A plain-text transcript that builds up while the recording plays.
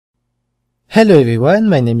Hello everyone,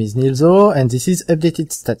 my name is Nilsor and this is Updated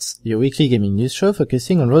Stats, your weekly gaming news show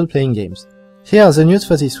focusing on role-playing games. Here are the news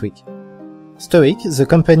for this week. Stoic, the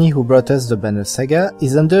company who brought us the Banner Saga,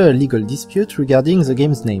 is under a legal dispute regarding the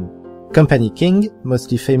game's name. Company King,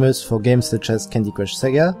 mostly famous for games such as Candy Crush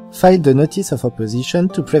Saga, filed a notice of opposition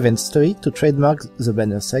to prevent Stoic to trademark the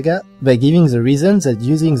Banner Saga by giving the reason that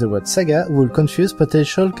using the word Saga would confuse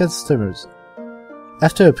potential customers.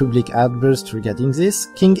 After a public outburst regarding this,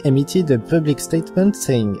 King emitted a public statement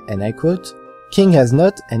saying, and I quote, "King has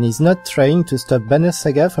not and is not trying to stop Banner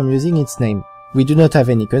Saga from using its name. We do not have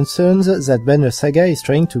any concerns that Banner Saga is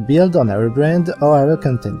trying to build on our brand or our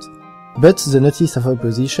content." But the notice of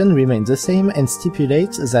opposition remains the same and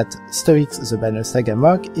stipulates that Stoic's The Banner Saga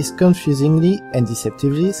mark is confusingly and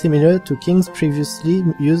deceptively similar to King's previously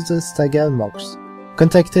used Saga marks.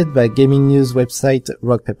 Contacted by gaming news website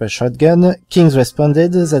Rock Paper Shotgun, Kings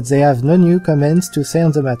responded that they have no new comments to say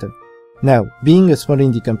on the matter. Now, being a small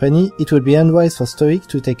indie company, it would be unwise for Stoic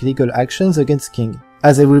to take legal actions against King,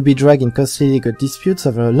 as they will be dragged in costly legal disputes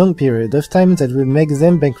over a long period of time that will make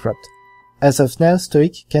them bankrupt. As of now,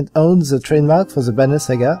 Stoic can't own the trademark for the Banner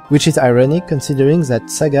Saga, which is ironic considering that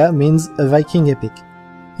Saga means a Viking epic.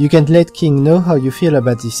 You can let King know how you feel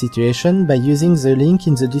about this situation by using the link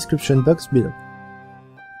in the description box below.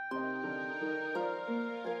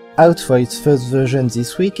 Out for its first version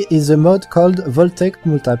this week is a mod called Voltec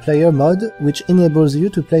Multiplayer Mod, which enables you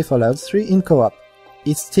to play Fallout 3 in co-op.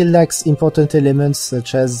 It still lacks important elements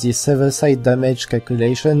such as the server-side damage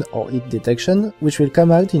calculation or hit detection, which will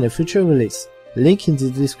come out in a future release. Link in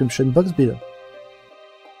the description box below.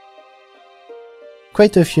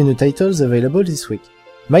 Quite a few new titles available this week.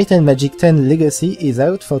 Might and Magic X Legacy is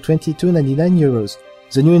out for €22.99.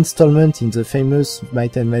 The new installment in the famous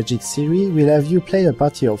Might and Magic series will have you play a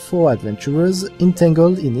party of 4 adventurers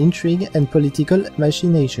entangled in intrigue and political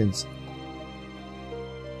machinations.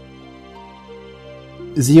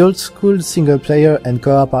 The old-school single-player and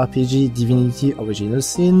co-op RPG Divinity Original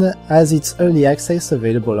Sin has its early access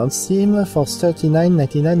available on Steam for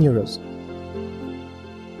 €39.99.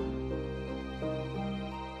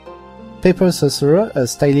 Paper Sorcerer, a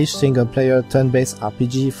stylish single-player turn-based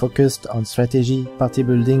RPG focused on strategy, party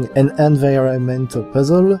building, and environmental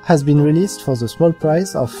puzzle, has been released for the small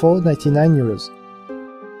price of €4.99.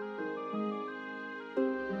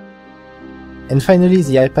 And finally,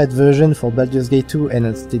 the iPad version for Baldur's Gate 2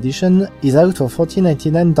 Enhanced Edition is out for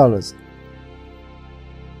 $40.99.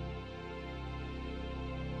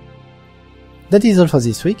 That is all for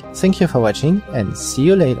this week, thank you for watching, and see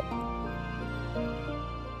you later.